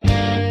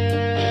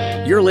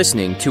You're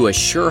listening to A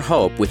Sure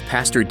Hope with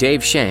Pastor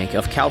Dave Shank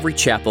of Calvary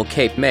Chapel,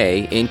 Cape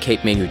May in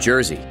Cape May, New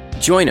Jersey.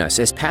 Join us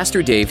as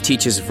Pastor Dave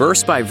teaches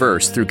verse by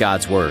verse through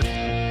God's Word.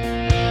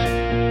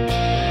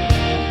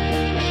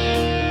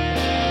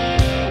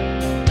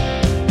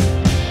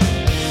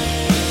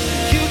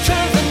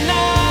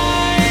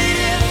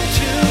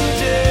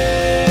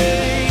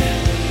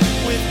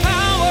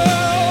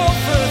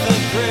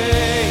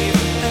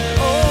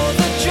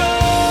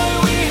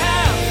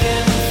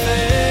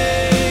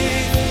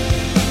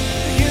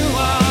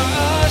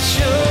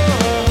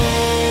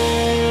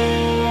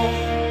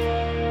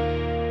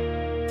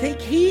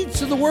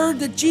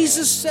 That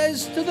Jesus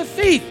says to the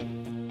thief,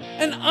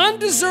 an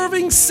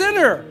undeserving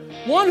sinner,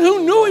 one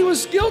who knew he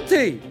was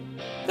guilty.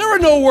 There were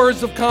no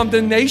words of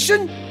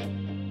condemnation.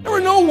 There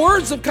were no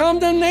words of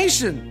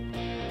condemnation.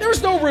 There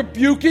was no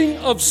rebuking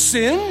of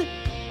sin.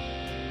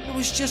 It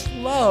was just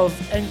love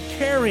and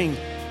caring,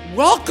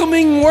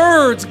 welcoming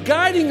words,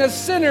 guiding a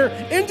sinner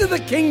into the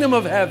kingdom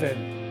of heaven.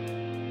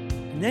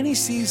 And then he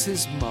sees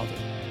his mother,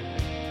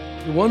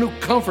 the one who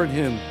comforted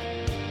him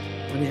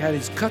when he had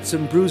his cuts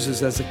and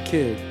bruises as a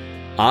kid.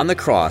 On the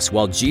cross,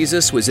 while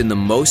Jesus was in the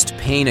most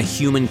pain a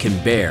human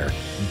can bear,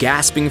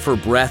 gasping for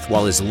breath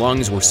while his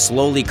lungs were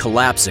slowly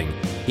collapsing,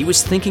 he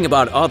was thinking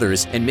about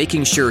others and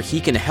making sure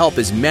he can help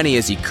as many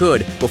as he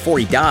could before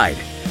he died.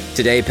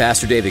 Today,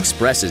 Pastor Dave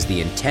expresses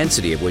the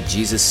intensity of what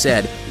Jesus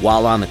said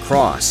while on the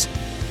cross.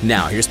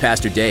 Now, here's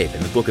Pastor Dave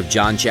in the book of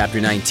John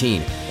chapter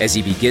 19 as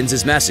he begins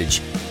his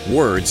message,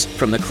 Words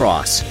from the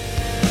Cross.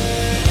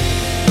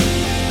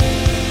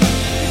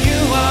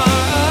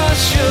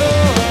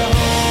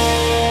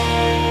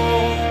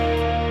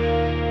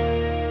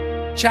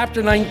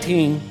 Chapter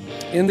 19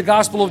 in the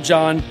Gospel of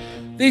John,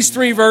 these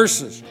 3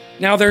 verses.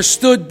 Now there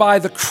stood by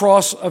the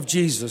cross of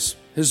Jesus,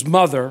 his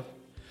mother's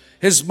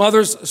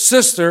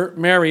sister,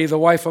 Mary, the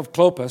wife of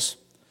Clopas,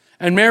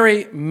 and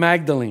Mary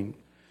Magdalene.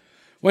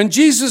 When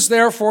Jesus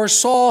therefore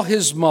saw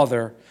his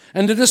mother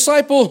and the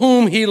disciple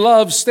whom he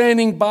loved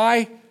standing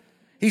by,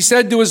 he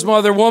said to his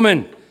mother,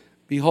 Woman,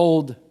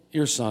 behold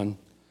your son.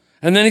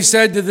 And then he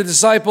said to the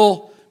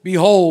disciple,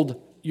 Behold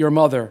your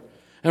mother.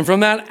 And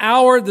from that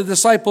hour, the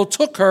disciple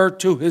took her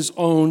to his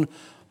own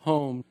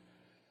home.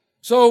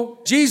 So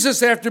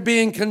Jesus, after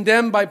being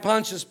condemned by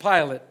Pontius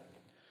Pilate,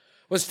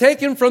 was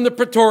taken from the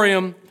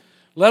praetorium,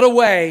 led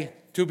away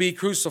to be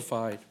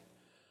crucified.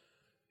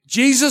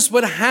 Jesus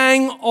would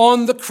hang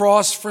on the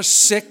cross for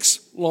 6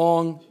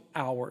 long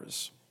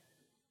hours.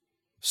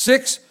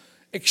 6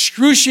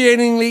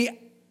 excruciatingly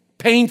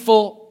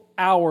painful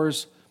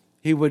hours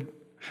he would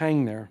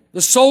hang there.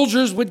 The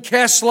soldiers would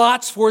cast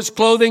lots for his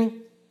clothing.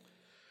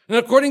 And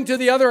according to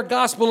the other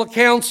gospel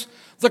accounts,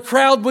 the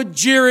crowd would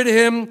jeer at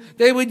him,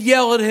 they would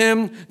yell at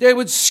him, they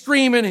would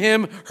scream at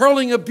him,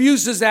 hurling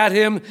abuses at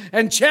him,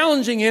 and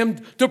challenging him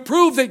to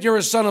prove that you're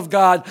a son of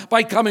God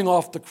by coming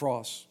off the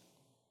cross.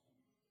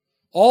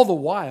 All the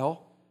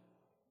while,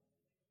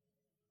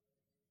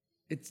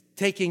 it's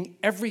taking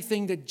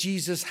everything that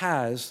Jesus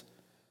has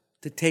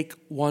to take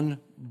one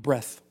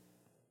breath.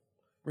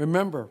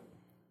 Remember,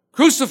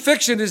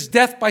 crucifixion is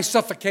death by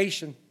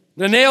suffocation.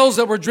 The nails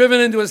that were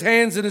driven into his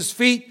hands and his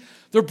feet,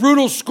 the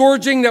brutal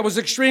scourging that was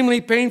extremely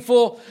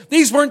painful,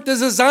 these weren't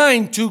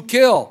designed to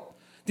kill.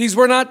 These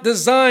were not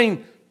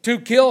designed to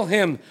kill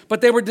him, but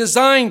they were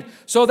designed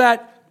so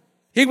that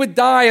he would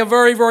die a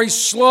very, very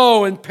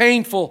slow and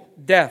painful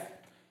death.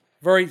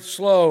 Very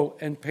slow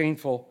and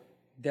painful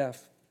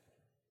death.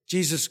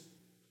 Jesus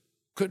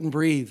couldn't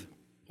breathe,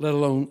 let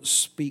alone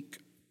speak.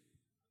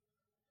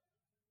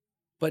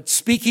 But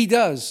speak he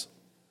does,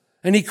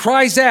 and he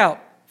cries out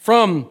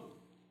from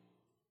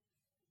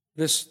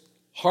this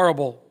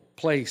horrible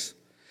place.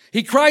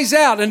 He cries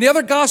out, and the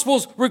other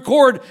Gospels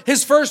record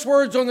his first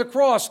words on the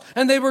cross,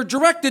 and they were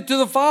directed to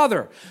the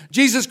Father.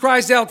 Jesus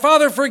cries out,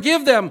 Father,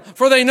 forgive them,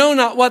 for they know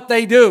not what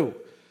they do.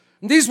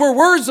 And these were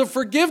words of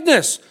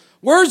forgiveness,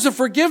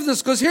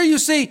 because here you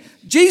see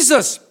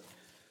Jesus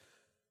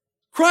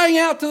crying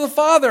out to the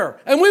Father,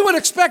 and we would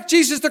expect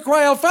Jesus to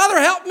cry out, Father,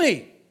 help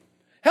me.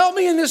 Help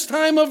me in this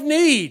time of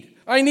need.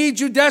 I need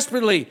you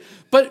desperately.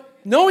 But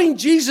knowing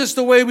Jesus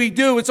the way we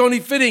do, it's only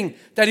fitting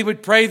that he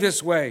would pray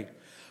this way.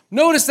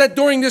 Notice that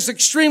during this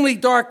extremely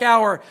dark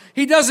hour,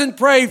 he doesn't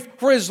pray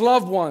for his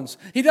loved ones.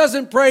 He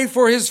doesn't pray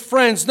for his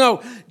friends.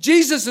 No,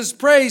 Jesus'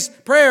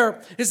 prayer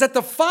is that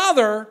the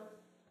Father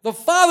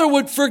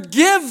would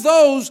forgive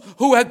those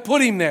who had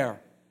put him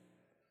there.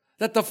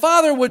 That the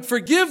Father would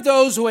forgive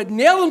those who had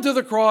nailed him to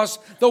the cross,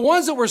 the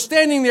ones that were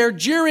standing there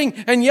jeering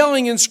and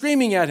yelling and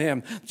screaming at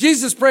him.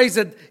 Jesus prays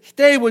that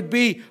they would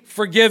be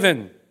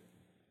forgiven.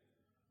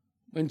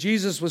 When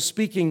Jesus was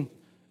speaking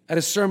at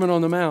his Sermon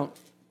on the Mount,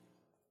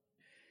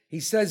 he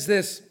says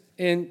this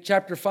in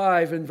chapter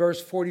 5 and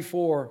verse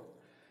 44.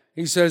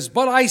 He says,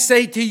 But I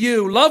say to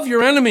you, love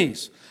your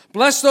enemies,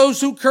 bless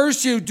those who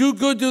curse you, do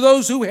good to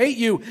those who hate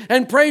you,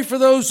 and pray for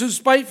those who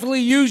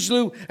spitefully use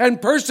you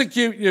and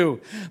persecute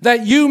you,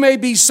 that you may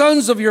be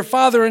sons of your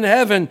Father in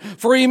heaven.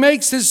 For he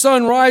makes his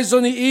sun rise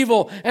on the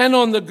evil and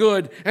on the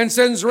good, and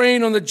sends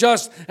rain on the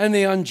just and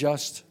the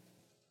unjust.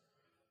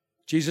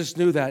 Jesus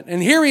knew that.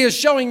 And here he is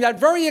showing that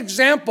very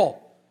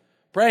example,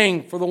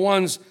 praying for the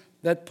ones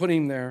that put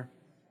him there.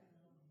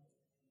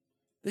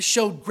 This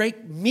showed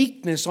great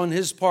meekness on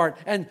his part.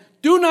 And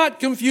do not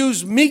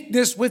confuse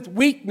meekness with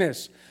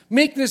weakness.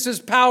 Meekness is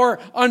power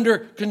under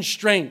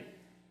constraint.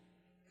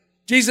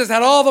 Jesus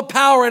had all the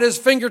power at his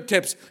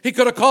fingertips. He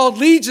could have called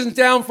legions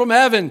down from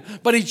heaven,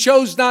 but he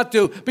chose not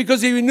to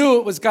because he knew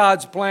it was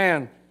God's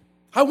plan.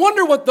 I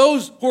wonder what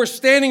those who were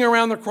standing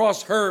around the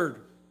cross heard.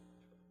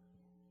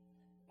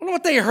 I wonder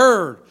what they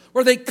heard.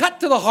 Were they cut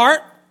to the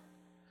heart?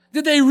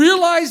 Did they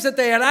realize that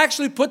they had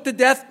actually put to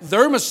death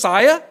their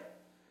Messiah?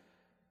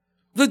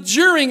 The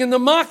jeering and the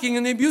mocking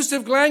and the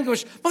abusive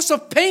language must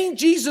have pained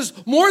Jesus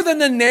more than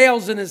the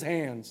nails in his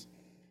hands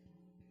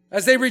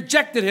as they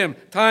rejected him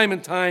time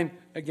and time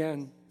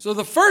again. So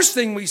the first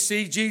thing we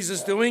see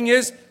Jesus doing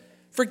is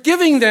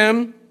forgiving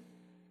them,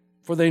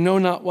 for they know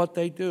not what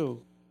they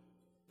do.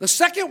 The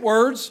second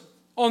words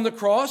on the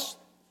cross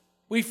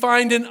we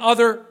find in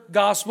other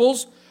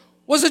Gospels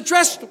was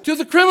addressed to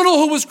the criminal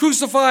who was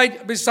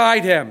crucified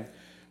beside him.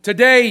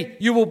 Today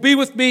you will be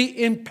with me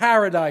in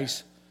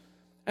paradise.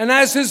 And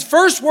as his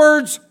first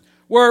words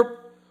were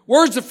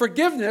words of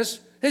forgiveness,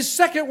 his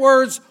second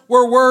words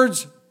were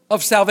words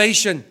of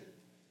salvation.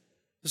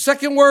 The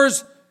second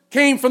words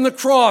came from the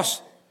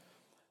cross.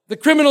 The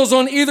criminals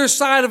on either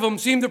side of him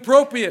seemed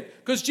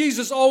appropriate because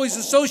Jesus always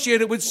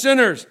associated with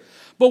sinners.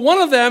 But one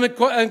of them,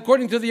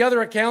 according to the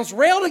other accounts,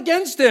 railed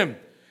against him.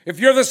 If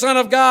you're the Son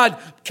of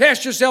God,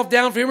 cast yourself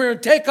down from here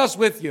and take us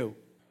with you.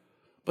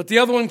 But the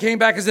other one came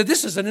back and said,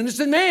 this is an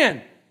innocent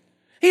man.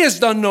 He has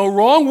done no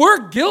wrong.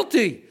 We're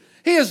guilty.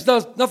 He has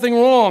done nothing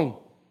wrong.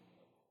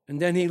 And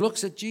then he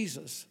looks at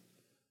Jesus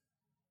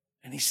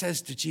and he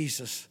says to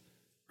Jesus,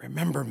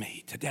 remember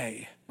me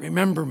today.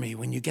 Remember me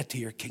when you get to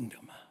your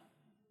kingdom.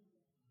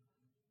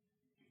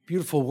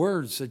 Beautiful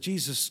words that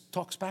Jesus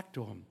talks back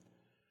to him.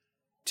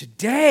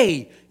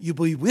 Today you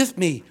will be with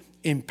me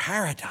in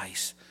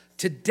paradise.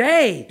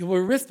 Today you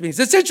will be with me.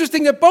 It's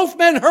interesting that both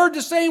men heard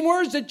the same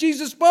words that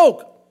Jesus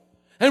spoke.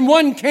 And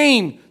one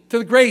came to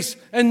the grace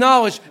and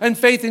knowledge and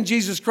faith in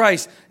Jesus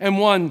Christ, and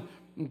one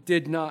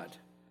did not.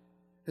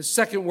 His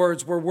second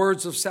words were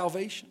words of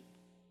salvation.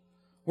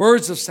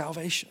 Words of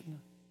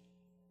salvation.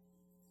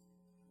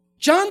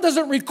 John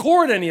doesn't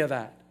record any of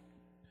that.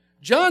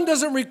 John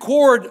doesn't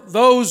record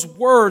those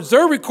words.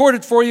 They're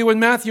recorded for you in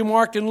Matthew,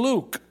 Mark, and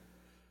Luke.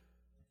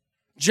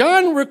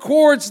 John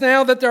records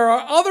now that there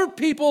are other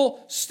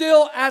people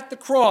still at the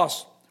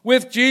cross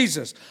with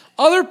Jesus.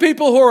 Other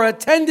people who are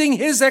attending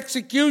his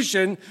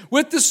execution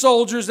with the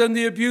soldiers and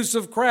the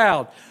abusive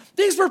crowd.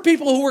 These were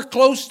people who were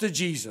close to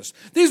Jesus.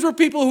 These were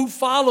people who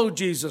followed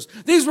Jesus.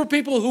 These were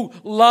people who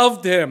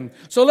loved him.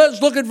 So let's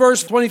look at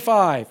verse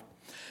 25.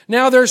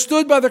 Now there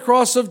stood by the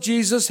cross of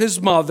Jesus his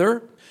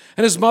mother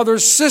and his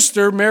mother's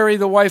sister, Mary,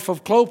 the wife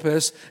of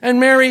Clopas, and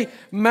Mary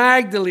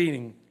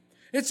Magdalene.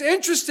 It's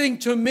interesting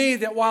to me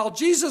that while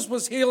Jesus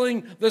was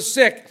healing the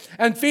sick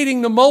and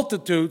feeding the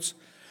multitudes,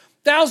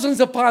 thousands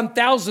upon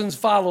thousands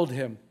followed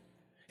him.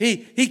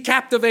 He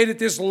captivated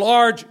this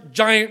large,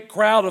 giant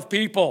crowd of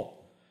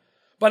people.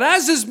 But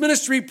as his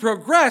ministry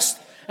progressed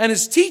and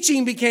his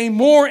teaching became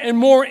more and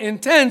more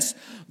intense,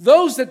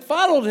 those that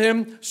followed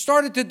him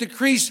started to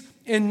decrease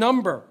in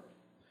number.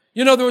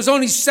 You know, there was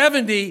only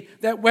 70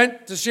 that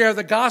went to share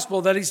the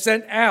gospel that he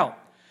sent out.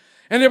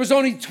 And there was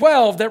only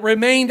 12 that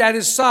remained at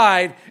his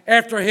side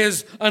after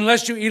his,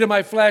 unless you eat of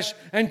my flesh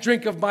and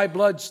drink of my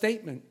blood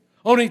statement.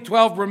 Only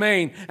 12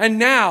 remain. And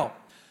now,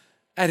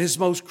 at his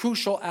most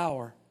crucial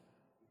hour,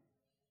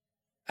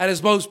 at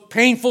his most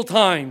painful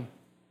time,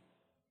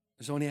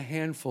 there's only a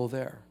handful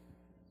there.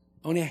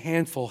 Only a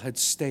handful had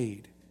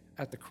stayed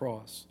at the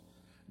cross.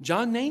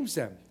 John names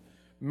them.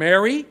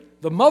 Mary,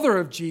 the mother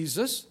of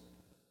Jesus,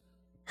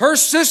 her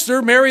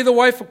sister, Mary, the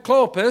wife of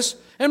Clopas,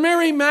 and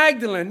Mary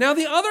Magdalene. Now,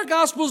 the other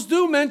Gospels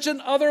do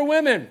mention other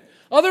women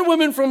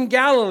from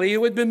Galilee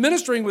who had been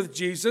ministering with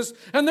Jesus,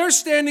 and they're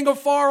standing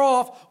afar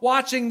off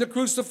watching the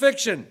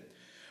crucifixion.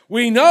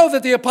 We know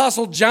that the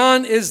Apostle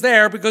John is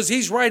there because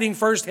he's writing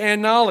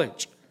firsthand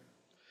knowledge.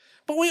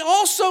 But we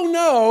also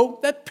know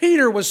that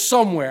Peter was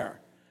somewhere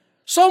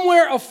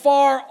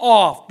afar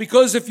off,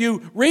 because if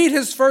you read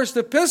his first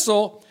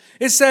epistle,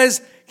 it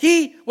says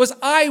he was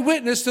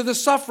eyewitness to the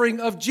suffering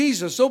of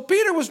Jesus. So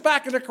Peter was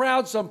back in the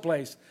crowd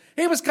someplace.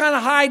 He was kind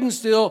of hiding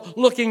still,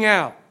 looking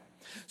out.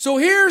 So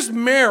here's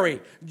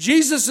Mary,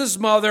 Jesus'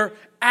 mother,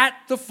 at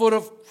the foot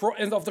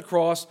of the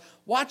cross,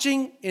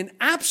 watching in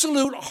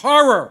absolute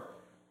horror,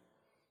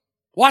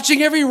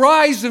 watching every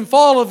rise and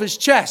fall of his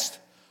chest,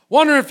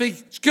 wondering if he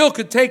still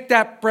could take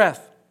that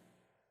breath.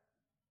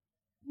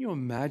 Can you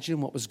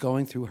imagine what was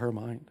going through her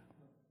mind?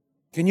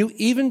 Can you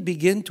even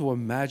begin to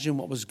imagine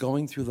what was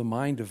going through the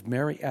mind of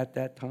Mary at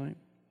that time?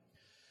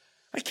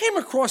 I came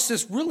across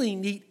this really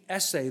neat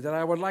essay that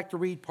I would like to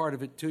read part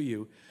of it to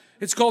you.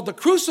 It's called The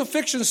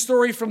Crucifixion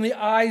Story from the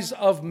Eyes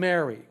of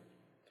Mary.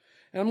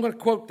 And I'm going to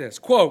quote this.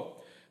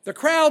 Quote, "The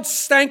crowd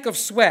stank of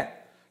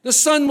sweat. The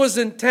sun was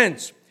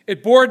intense.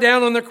 It bore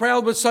down on the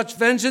crowd with such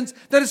vengeance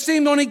that it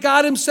seemed only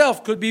God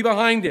himself could be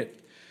behind it.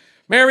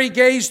 Mary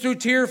gazed through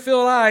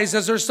tear-filled eyes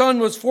as her son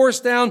was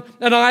forced down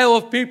an aisle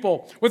of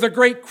people with a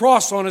great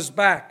cross on his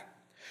back.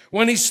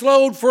 When he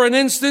slowed for an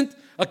instant,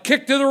 a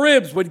kick to the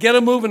ribs would get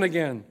him moving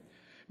again.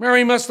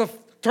 Mary must have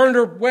turned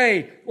her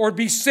way or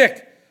be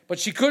sick, but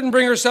she couldn't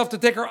bring herself to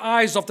take her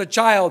eyes off the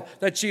child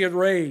that she had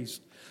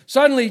raised.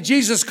 Suddenly,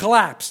 Jesus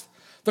collapsed.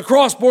 The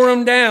cross bore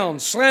him down,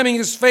 slamming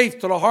his face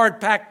to the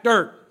hard-packed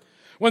dirt.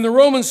 When the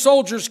Roman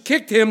soldiers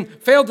kicked him,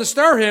 failed to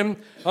stir him,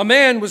 a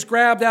man was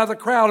grabbed out of the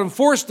crowd and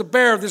forced to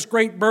bear this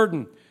great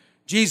burden.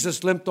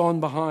 Jesus limped on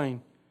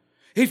behind.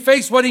 He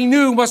faced what he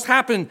knew must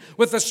happen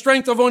with the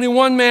strength of only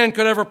one man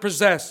could ever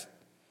possess.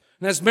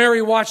 And as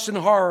Mary watched in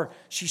horror,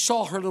 she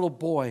saw her little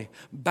boy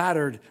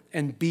battered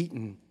and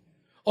beaten.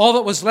 All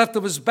that was left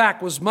of his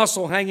back was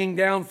muscle hanging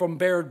down from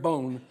bared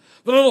bone.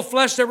 The little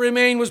flesh that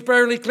remained was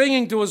barely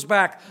clinging to his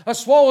back, a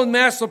swollen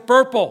mass of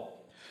purple.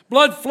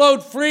 Blood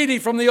flowed freely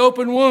from the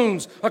open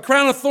wounds. A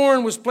crown of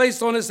thorn was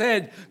placed on his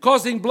head,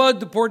 causing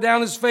blood to pour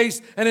down his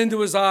face and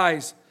into his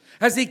eyes.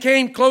 As he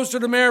came closer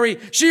to Mary,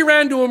 she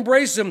ran to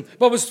embrace him,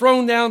 but was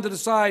thrown down to the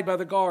side by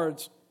the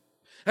guards.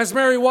 As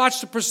Mary watched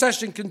the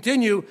procession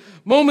continue,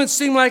 moments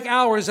seemed like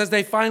hours as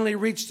they finally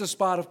reached the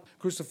spot of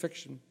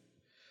crucifixion.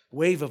 A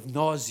wave of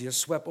nausea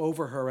swept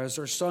over her as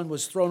her son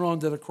was thrown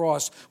onto the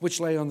cross, which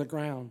lay on the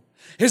ground.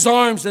 His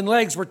arms and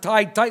legs were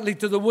tied tightly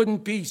to the wooden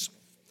piece.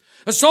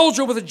 A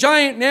soldier with a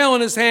giant nail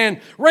in his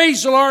hand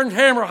raised a large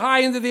hammer high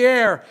into the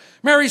air.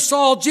 Mary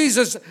saw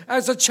Jesus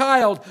as a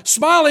child,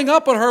 smiling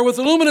up at her with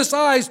luminous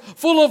eyes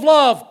full of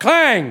love.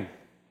 Clang!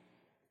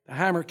 The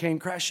hammer came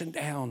crashing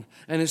down,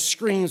 and his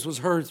screams was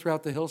heard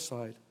throughout the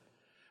hillside.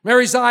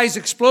 Mary's eyes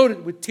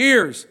exploded with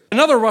tears.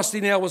 Another rusty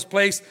nail was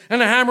placed,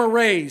 and a hammer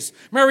raised.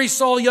 Mary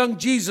saw young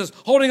Jesus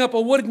holding up a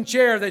wooden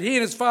chair that he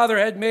and his father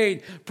had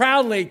made.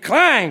 Proudly,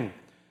 clang!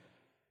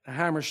 The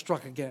hammer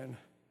struck again.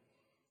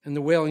 And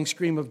the wailing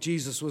scream of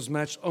Jesus was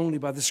matched only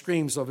by the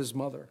screams of his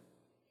mother.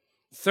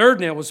 The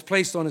third nail was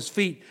placed on his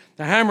feet.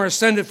 The hammer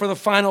ascended for the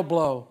final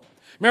blow.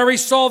 Mary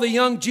saw the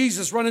young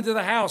Jesus run into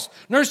the house,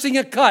 nursing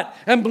a cut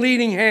and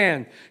bleeding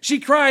hand. She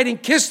cried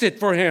and kissed it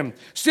for him,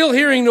 still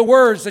hearing the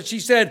words that she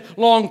said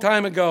long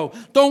time ago.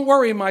 Don't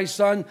worry, my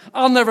son.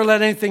 I'll never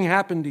let anything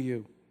happen to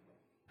you.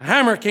 The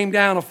hammer came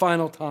down a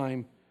final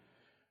time.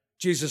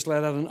 Jesus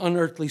let out an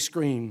unearthly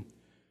scream,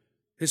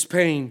 his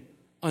pain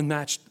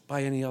unmatched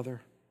by any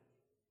other.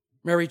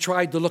 Mary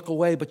tried to look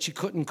away, but she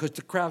couldn't because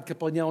the crowd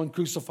kept on yelling,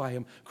 crucify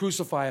him,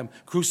 crucify him,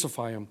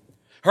 crucify him.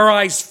 Her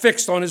eyes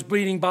fixed on his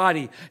bleeding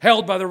body,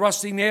 held by the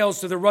rusty nails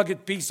to the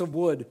rugged piece of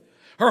wood.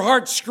 Her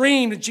heart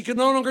screamed, and she could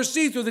no longer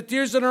see through the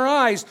tears in her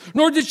eyes,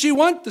 nor did she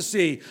want to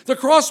see. The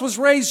cross was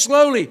raised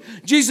slowly,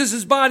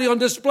 Jesus' body on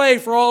display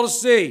for all to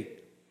see.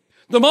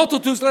 The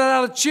multitudes let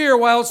out a cheer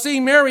while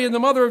seeing Mary and the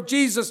mother of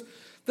Jesus,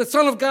 the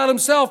Son of God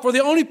himself, were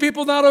the only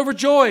people not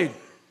overjoyed.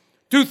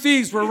 Two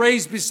thieves were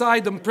raised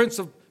beside the Prince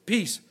of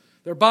Peace,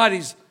 their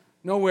bodies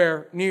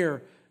nowhere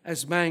near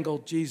as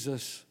mangled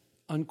Jesus,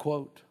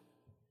 unquote.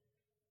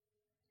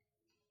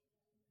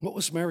 What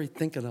was Mary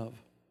thinking of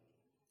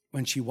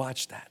when she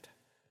watched that?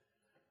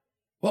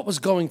 What was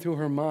going through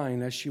her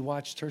mind as she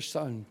watched her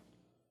son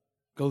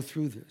go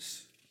through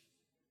this?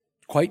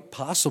 Quite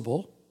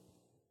possible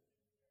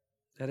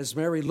that as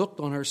Mary looked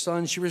on her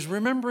son, she was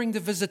remembering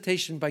the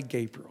visitation by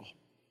Gabriel.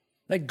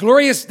 That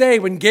glorious day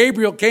when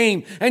Gabriel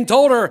came and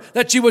told her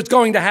that she was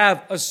going to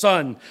have a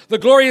son. The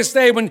glorious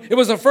day when it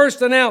was the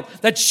first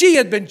announced that she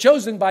had been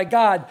chosen by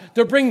God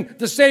to bring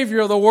the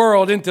Savior of the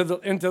world into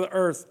the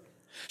earth.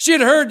 She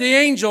had heard the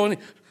angel, and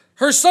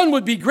her son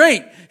would be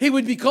great. He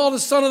would be called the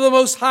Son of the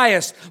Most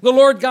Highest. The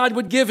Lord God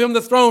would give him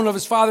the throne of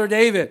his father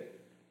David.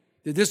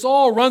 Did this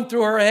all run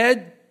through her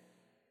head?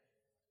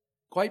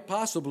 Quite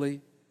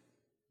possibly.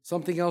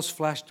 Something else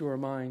flashed through her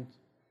mind.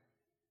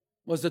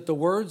 Was it the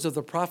words of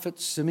the prophet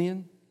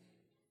Simeon?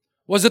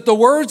 Was it the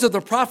words of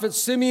the prophet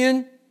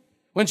Simeon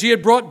when she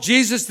had brought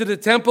Jesus to the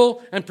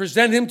temple and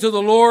presented him to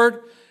the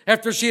Lord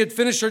after she had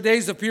finished her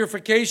days of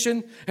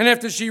purification and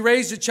after she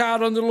raised a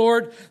child unto the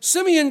Lord?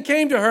 Simeon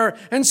came to her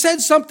and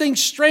said something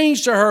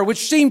strange to her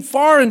which seemed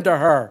foreign to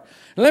her.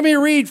 Let me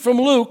read from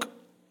Luke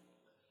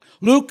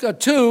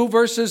 2,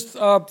 verses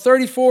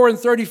 34 and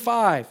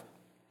 35.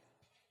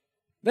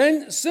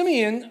 Then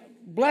Simeon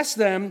blessed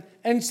them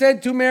and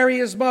said to Mary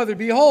his mother,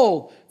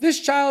 Behold, this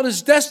child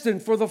is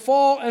destined for the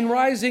fall and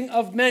rising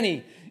of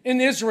many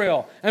in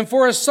Israel, and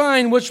for a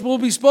sign which will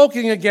be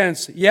spoken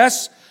against.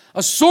 Yes,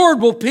 a sword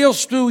will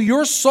pierce through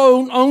your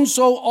own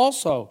soul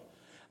also,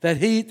 that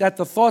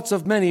the thoughts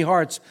of many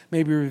hearts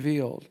may be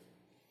revealed.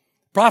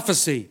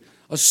 Prophecy,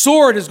 a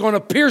sword is going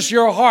to pierce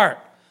your heart.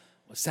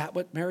 Was that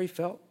what Mary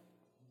felt?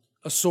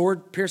 A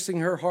sword piercing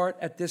her heart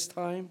at this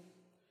time?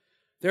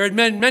 There had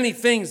been many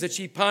things that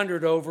she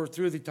pondered over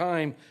through the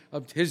time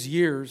of his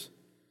years.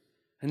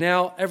 And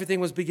now everything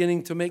was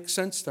beginning to make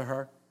sense to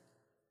her.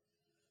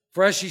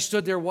 For as she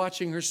stood there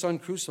watching her son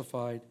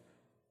crucified,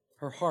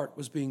 her heart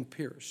was being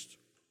pierced.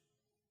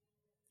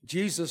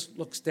 Jesus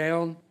looks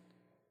down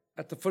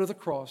at the foot of the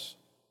cross,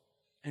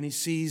 and he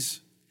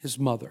sees his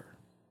mother.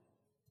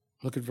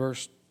 Look at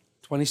verse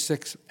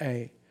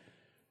 26a.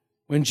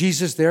 When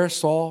Jesus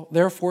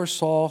therefore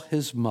saw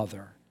his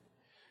mother,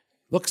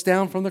 looks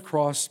down from the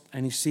cross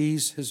and he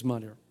sees his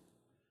mother.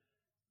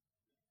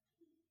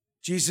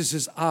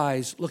 Jesus'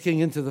 eyes looking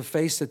into the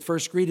face that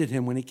first greeted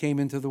him when he came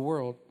into the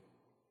world.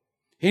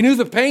 He knew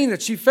the pain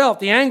that she felt,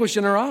 the anguish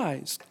in her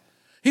eyes.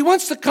 He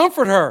wants to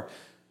comfort her.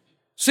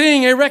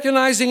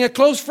 Recognizing a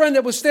close friend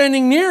that was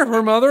standing near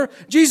her mother,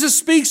 Jesus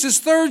speaks his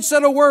third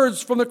set of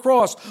words from the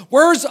cross,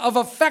 words of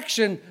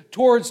affection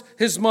towards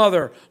his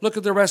mother. Look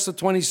at the rest of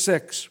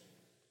 26.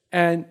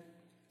 And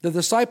the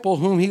disciple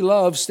whom he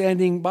loved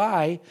standing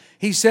by,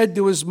 he said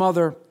to his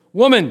mother,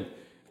 "Woman,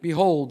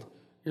 behold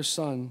your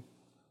son."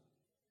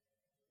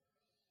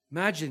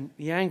 Imagine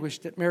the anguish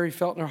that Mary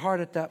felt in her heart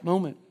at that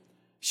moment.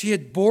 She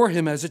had bore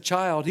him as a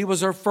child. He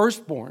was her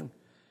firstborn,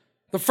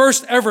 the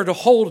first ever to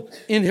hold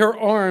in her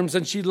arms,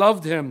 and she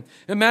loved him.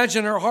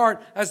 Imagine her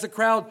heart as the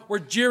crowd were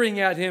jeering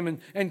at him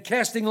and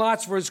casting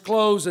lots for his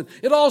clothes, and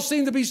it all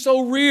seemed to be so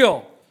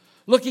real.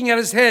 Looking at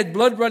his head,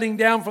 blood running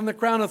down from the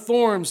crown of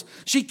thorns.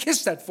 She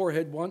kissed that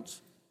forehead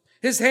once.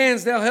 His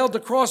hands now held the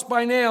cross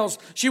by nails.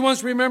 She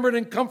once remembered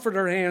and comforted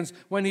her hands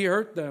when he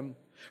hurt them.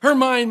 Her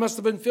mind must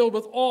have been filled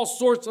with all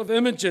sorts of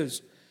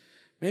images.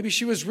 Maybe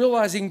she was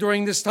realizing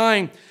during this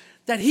time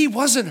that he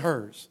wasn't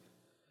hers.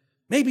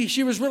 Maybe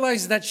she was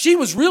realizing that she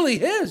was really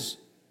his.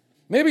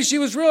 Maybe she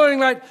was realizing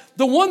that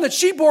the one that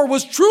she bore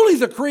was truly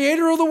the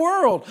creator of the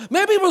world.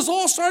 Maybe it was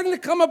all starting to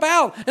come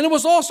about and it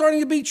was all starting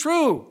to be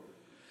true.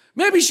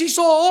 Maybe she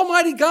saw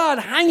Almighty God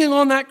hanging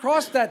on that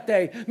cross that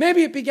day.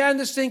 Maybe it began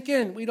to sink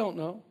in. We don't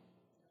know.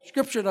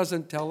 Scripture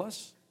doesn't tell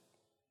us.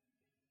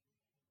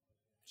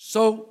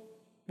 So,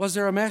 was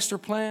there a master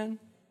plan?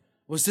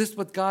 Was this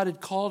what God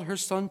had called her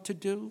son to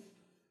do?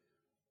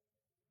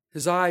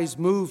 His eyes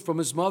moved from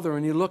his mother,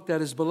 and he looked at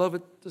his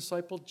beloved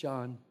disciple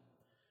John,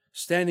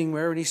 standing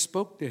there, and he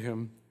spoke to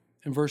him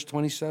in verse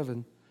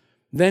 27.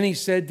 Then he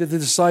said to the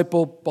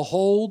disciple,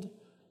 "Behold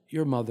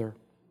your mother."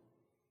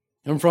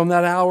 And from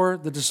that hour,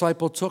 the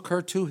disciple took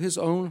her to his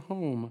own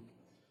home.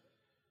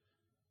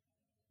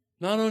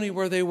 Not only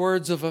were they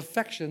words of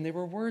affection, they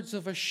were words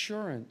of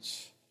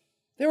assurance.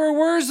 They were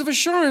words of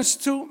assurance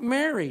to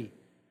Mary.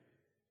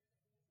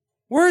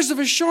 Words of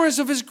assurance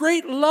of his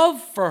great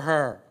love for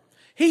her.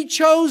 He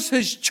chose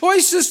his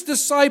choicest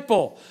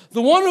disciple,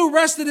 the one who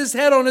rested his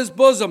head on his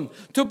bosom,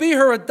 to be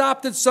her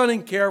adopted son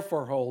and care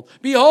for her.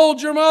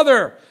 Behold your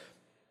mother.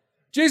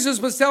 Jesus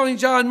was telling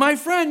John, my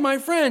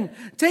friend,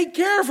 take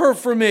care of her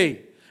for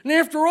me. And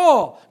after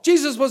all,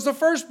 Jesus was the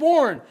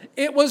firstborn.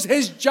 It was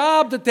his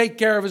job to take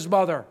care of his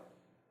mother.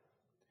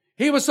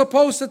 He was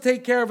supposed to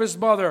take care of his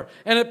mother.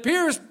 And it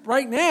appears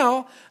right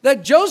now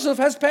that Joseph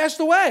has passed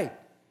away.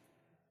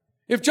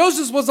 If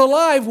Joseph was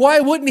alive, why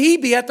wouldn't he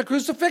be at the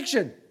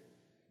crucifixion?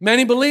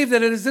 Many believe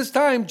that it is this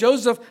time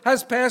Joseph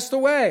has passed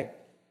away.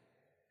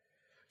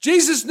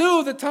 Jesus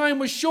knew the time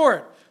was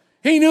short.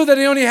 He knew that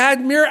he only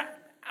had mere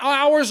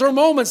hours or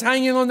moments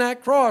hanging on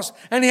that cross,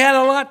 and he had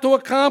a lot to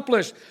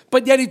accomplish.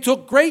 But yet he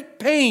took great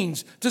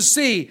pains to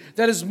see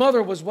that his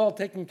mother was well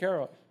taken care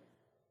of.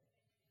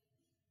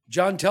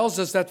 John tells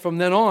us that from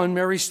then on,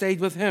 Mary stayed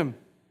with him.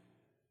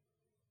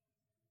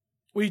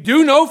 We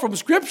do know from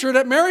Scripture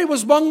that Mary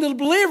was among the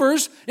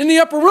believers in the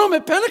upper room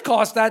at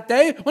Pentecost that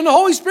day when the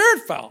Holy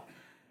Spirit fell.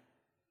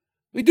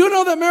 We do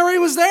know that Mary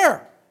was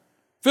there,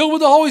 filled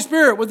with the Holy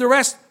Spirit, with the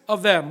rest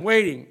of them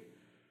waiting.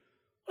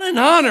 What an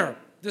honor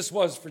this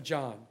was for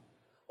John.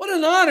 What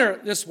an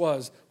honor this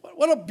was.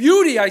 What a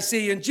beauty I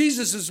see in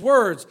Jesus'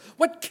 words.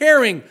 What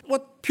caring,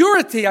 what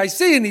purity I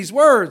see in these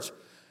words.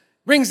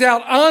 Brings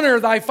out, honor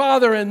thy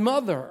father and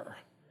mother.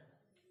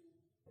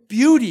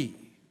 Beauty.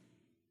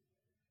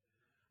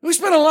 We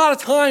spent a lot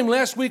of time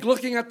last week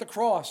looking at the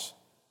cross.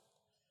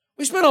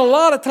 We spent a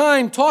lot of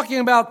time talking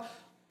about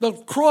the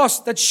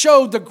cross that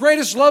showed the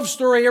greatest love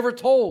story ever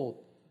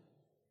told.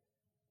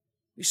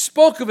 We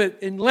spoke of it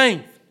in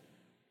length.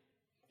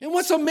 And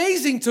what's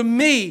amazing to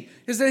me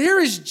is that here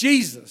is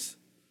Jesus,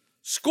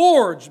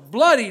 scourged,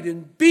 bloodied,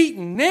 and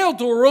beaten, nailed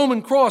to a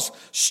Roman cross,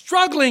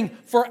 struggling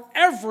for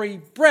every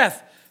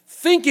breath,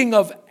 thinking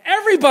of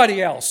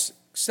everybody else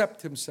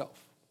except himself.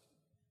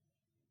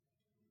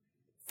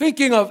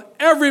 Thinking of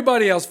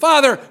everybody else.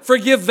 Father,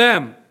 forgive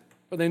them,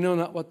 for they know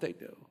not what they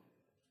do.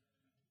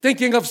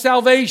 Thinking of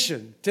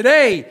salvation.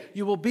 Today,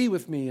 you will be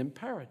with me in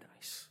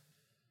paradise.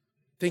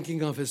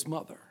 Thinking of his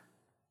mother.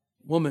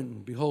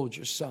 Woman, behold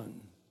your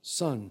son.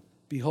 Son,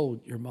 behold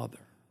your mother.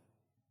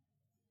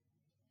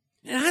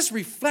 And as I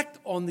reflect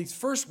on these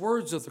first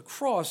words of the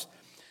cross,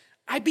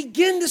 I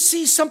begin to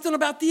see something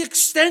about the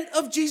extent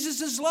of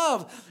Jesus'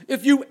 love.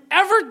 If you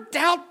ever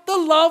doubt the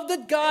love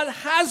that God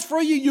has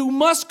for you, you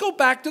must go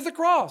back to the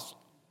cross.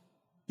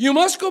 You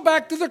must go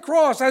back to the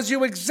cross. As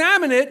you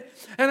examine it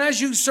and as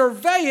you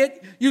survey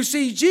it, you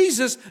see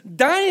Jesus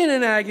dying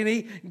in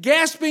agony,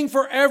 gasping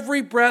for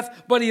every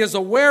breath, but he is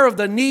aware of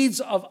the needs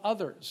of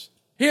others.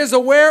 He is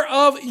aware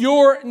of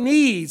your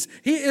needs.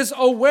 He is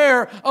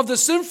aware of the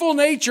sinful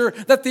nature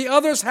that the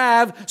others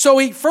have.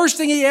 So first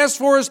thing he asks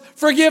for is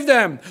forgive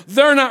them.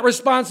 They're not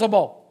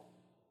responsible.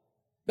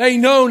 They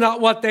know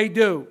not what they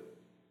do.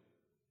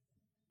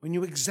 When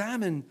you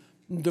examine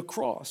the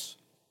cross,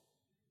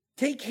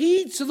 take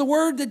heed to the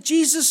word that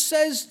Jesus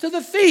says to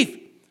the thief,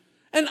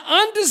 an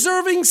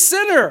undeserving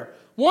sinner,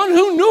 one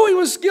who knew he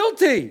was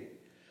guilty.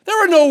 There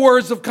were no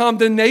words of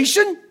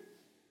condemnation.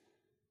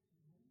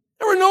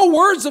 There were no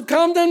words of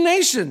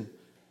condemnation.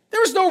 There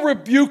was no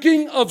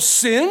rebuking of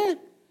sin.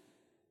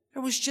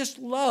 There was just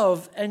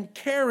love and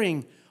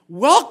caring,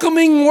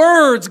 welcoming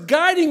words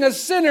guiding a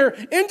sinner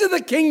into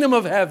the kingdom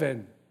of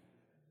heaven.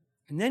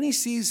 And then he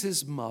sees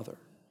his mother,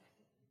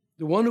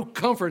 the one who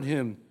comforted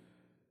him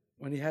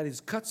when he had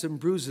his cuts and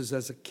bruises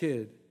as a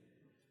kid.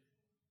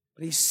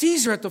 But he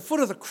sees her at the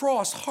foot of the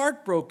cross,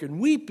 heartbroken,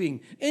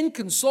 weeping,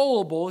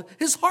 inconsolable.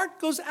 His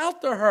heart goes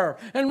out to her.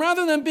 And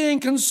rather than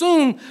being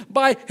consumed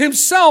by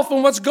himself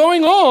and what's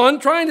going on,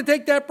 trying to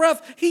take that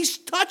breath, he's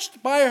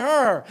touched by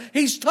her.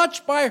 He's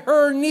touched by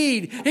her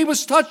need. He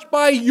was touched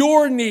by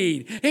your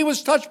need. He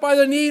was touched by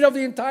the need of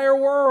the entire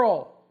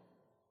world.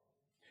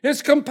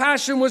 His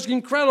compassion was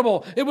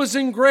incredible. It was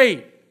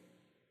great.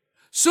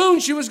 Soon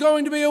she was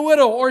going to be a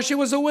widow, or she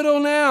was a widow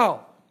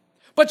now.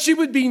 But she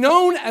would be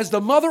known as the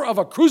mother of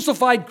a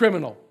crucified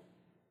criminal.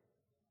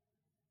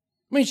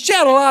 I mean, she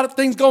had a lot of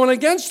things going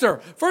against her.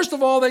 First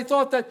of all, they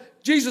thought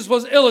that Jesus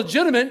was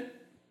illegitimate.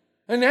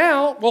 And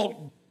now,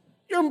 well,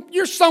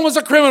 your son was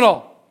a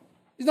criminal.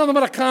 He's nothing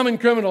but a common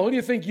criminal. Who do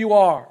you think you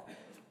are?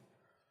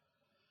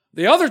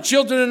 The other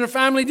children in her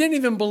family didn't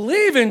even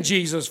believe in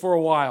Jesus for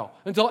a while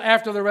until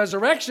after the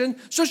resurrection.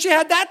 So she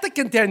had that to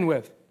contend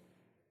with.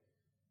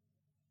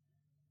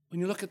 When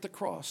you look at the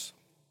cross,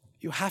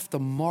 you have to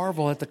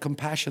marvel at the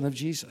compassion of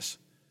Jesus.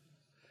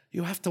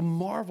 You have to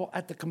marvel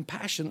at the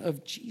compassion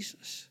of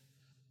Jesus.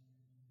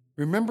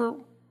 Remember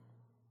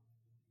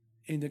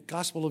in the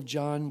Gospel of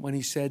John when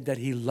he said that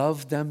he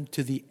loved them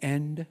to the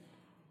end?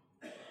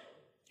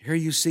 Here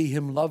you see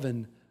him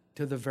loving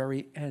to the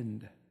very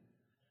end.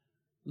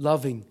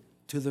 Loving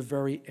to the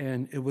very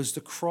end. It was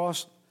the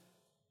cross,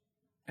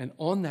 and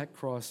on that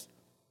cross,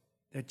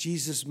 that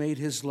Jesus made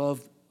his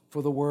love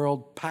for the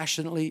world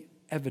passionately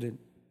evident.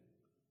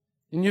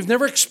 And you've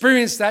never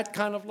experienced that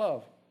kind of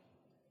love.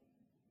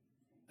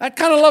 That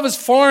kind of love is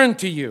foreign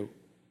to you.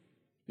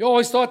 You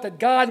always thought that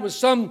God was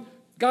some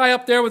guy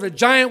up there with a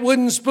giant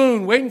wooden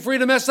spoon waiting for you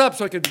to mess up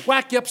so he could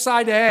whack you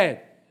upside the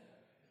head.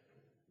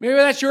 Maybe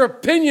that's your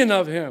opinion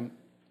of him.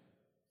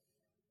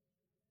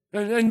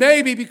 And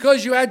maybe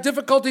because you had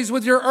difficulties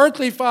with your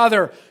earthly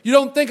father, you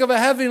don't think of a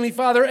heavenly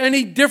father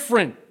any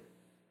different.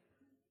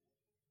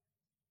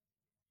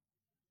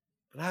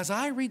 But as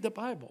I read the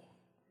Bible,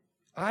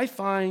 I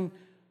find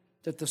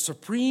that the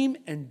supreme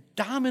and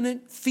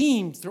dominant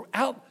theme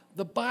throughout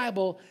the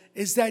Bible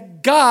is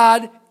that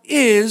God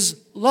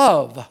is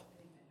love.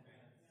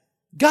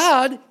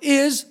 God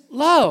is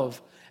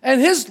love.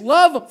 And his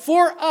love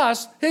for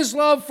us, his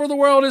love for the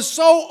world is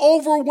so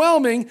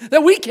overwhelming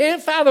that we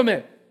can't fathom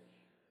it.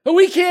 That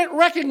we can't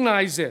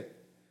recognize it.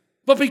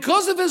 But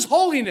because of his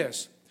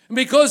holiness, and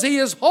because he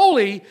is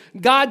holy,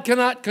 God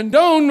cannot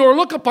condone nor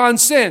look upon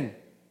sin.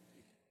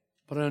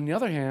 But on the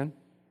other hand,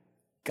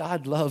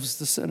 God loves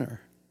the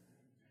sinner.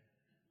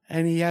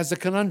 And he has a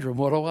conundrum.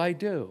 What do I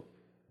do?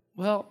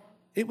 Well,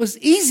 it was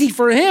easy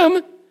for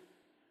him.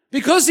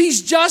 Because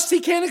he's just, he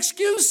can't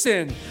excuse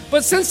sin.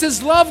 But since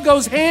his love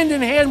goes hand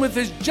in hand with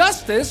his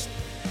justice,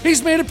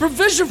 he's made a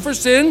provision for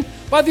sin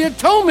by the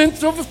atonement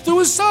through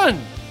his Son.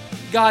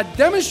 God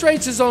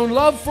demonstrates his own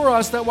love for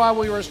us that while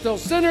we were still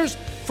sinners,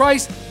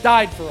 Christ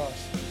died for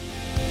us.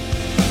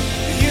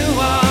 You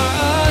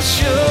are a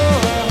sure.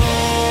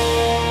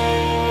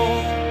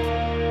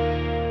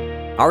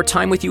 Our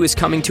time with you is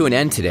coming to an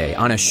end today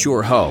on A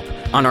Sure Hope.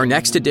 On our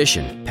next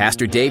edition,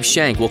 Pastor Dave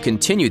Shank will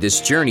continue this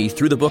journey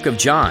through the book of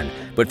John.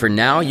 But for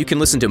now, you can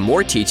listen to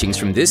more teachings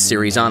from this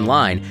series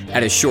online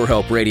at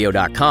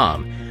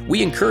ASureHopeRadio.com.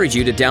 We encourage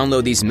you to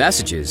download these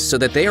messages so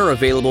that they are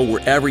available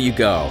wherever you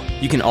go.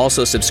 You can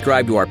also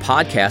subscribe to our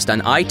podcast on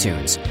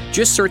iTunes.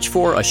 Just search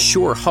for A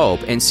Sure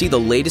Hope and see the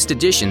latest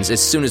editions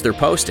as soon as they're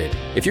posted.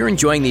 If you're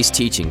enjoying these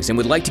teachings and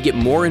would like to get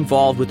more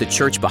involved with the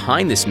church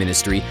behind this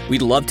ministry,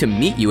 we'd love to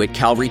meet you at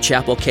Calvary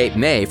Chapel, Cape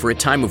May for a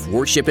time of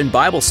worship and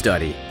Bible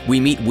study. We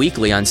meet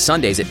weekly on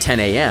Sundays at 10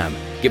 a.m.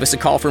 Give us a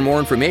call for more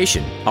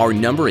information. Our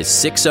number is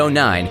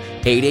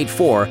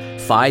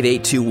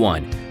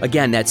 609-884-5821.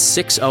 Again, that's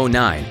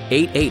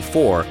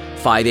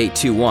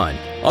 609-884-5821.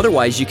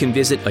 Otherwise, you can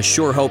visit A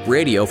Sure Hope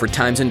Radio for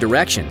times and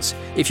directions.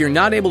 If you're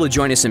not able to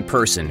join us in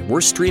person,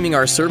 we're streaming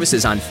our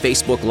services on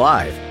Facebook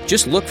Live.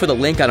 Just look for the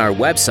link on our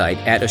website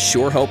at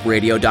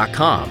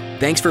ASureHopeRadio.com.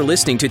 Thanks for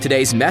listening to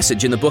today's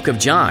message in the book of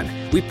John.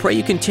 We pray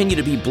you continue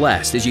to be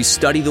blessed as you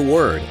study the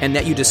Word and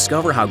that you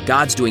discover how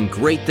God's doing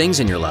great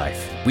things in your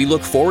life. We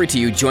look forward to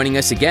you joining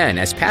us again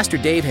as Pastor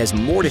Dave has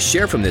more to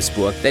share from this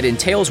book that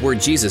entails where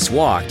Jesus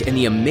walked and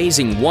the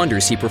amazing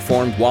wonders he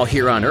performed while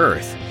here on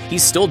earth.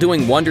 He's still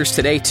doing wonders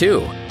today,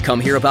 too. Come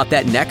hear about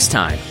that next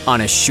time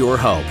on A Sure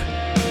Hope.